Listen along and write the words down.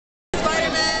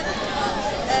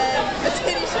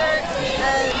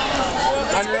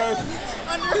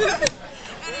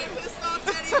And I pissed off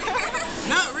Teddy Bear.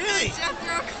 Not really.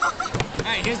 Jethro called.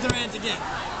 Alright, here's the rant again.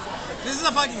 This is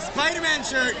a fucking Spider-Man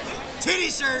shirt, titty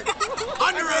shirt,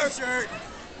 underwear shirt,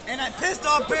 and I pissed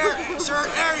off bear shirt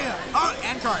area. Oh,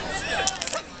 and cards.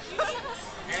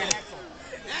 And Hetzel.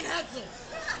 And Hetzel.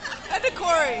 And the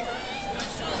Corey.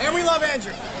 And we love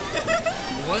Andrew.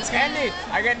 What's Andy?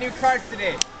 I got new cards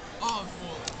today. Oh,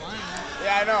 fine.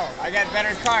 Yeah, I know. I got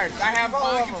better cards. I have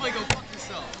all of them. Go fuck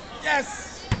yourself.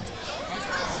 Yes.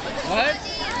 What?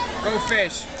 Go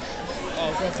fish.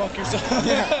 Oh, go fuck yourself.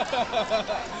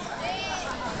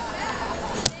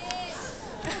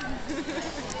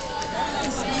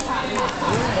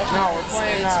 No, we're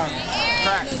playing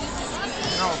crack.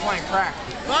 No, we're playing crack.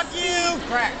 Fuck you.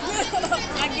 Crack.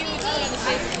 I give it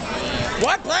to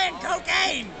What? Playing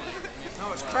cocaine?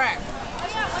 No, it's crack.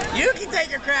 You can take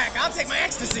your crack. I'll take my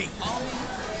ecstasy.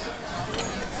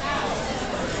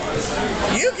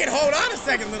 You can hold on a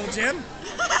second, little Jim.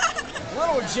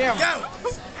 Little Jim. Go.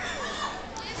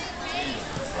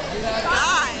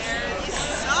 God, Aaron, you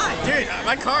suck. Dude,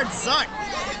 my cards suck.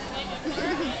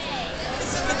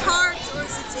 The cards or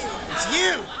is it you? It's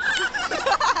you.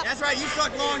 That's right, you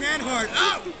suck long and hard.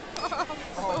 Oh!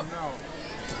 Oh no.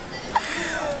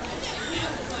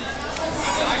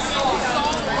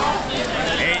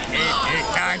 Eight,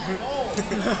 kind.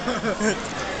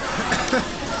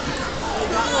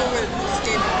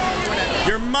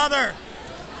 Your mother.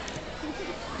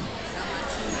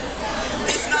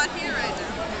 It's not here right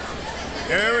now.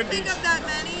 There would be. Think of that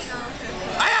many? Oh,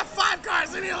 okay. I have 5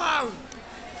 cards, leave me alone.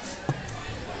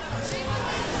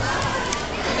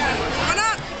 One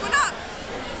up! One up!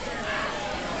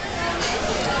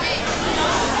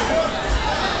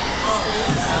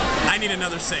 I need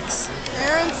another 6.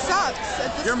 Aaron sucks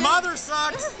at this Your game. mother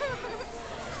sucks.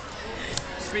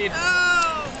 Speed. Oh!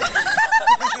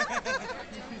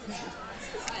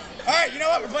 All right, you know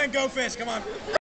what? We're playing Go Fish. Come on.